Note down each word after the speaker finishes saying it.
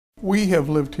We have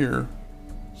lived here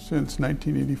since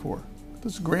 1984.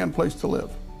 This is a grand place to live.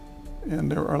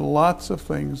 And there are lots of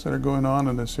things that are going on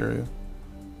in this area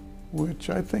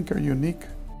which I think are unique.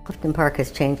 Clifton Park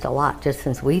has changed a lot just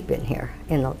since we've been here.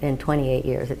 In 28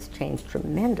 years, it's changed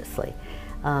tremendously.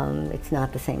 It's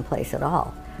not the same place at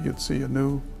all. You'd see a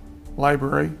new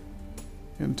library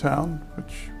in town,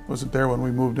 which wasn't there when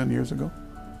we moved in years ago.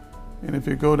 And if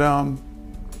you go down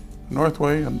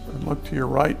Northway and look to your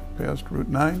right past Route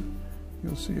 9,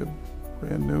 you'll see a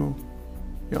brand new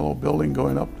yellow building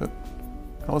going up that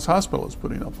Ellis Hospital is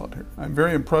putting up out here. I'm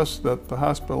very impressed that the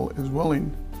hospital is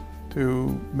willing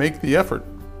to make the effort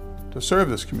to serve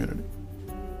this community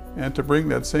and to bring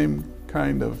that same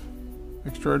kind of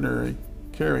extraordinary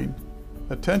caring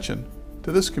attention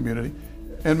to this community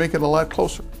and make it a lot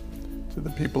closer to the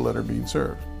people that are being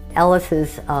served.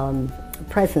 Ellis's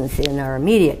presence in our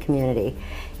immediate community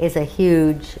is a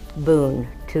huge boon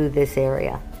to this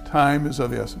area. Time is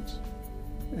of the essence,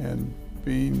 and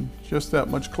being just that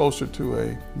much closer to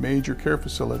a major care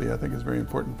facility I think is very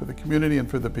important for the community and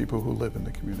for the people who live in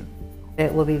the community.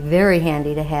 It will be very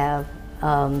handy to have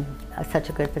such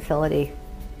a good facility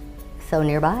so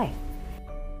nearby.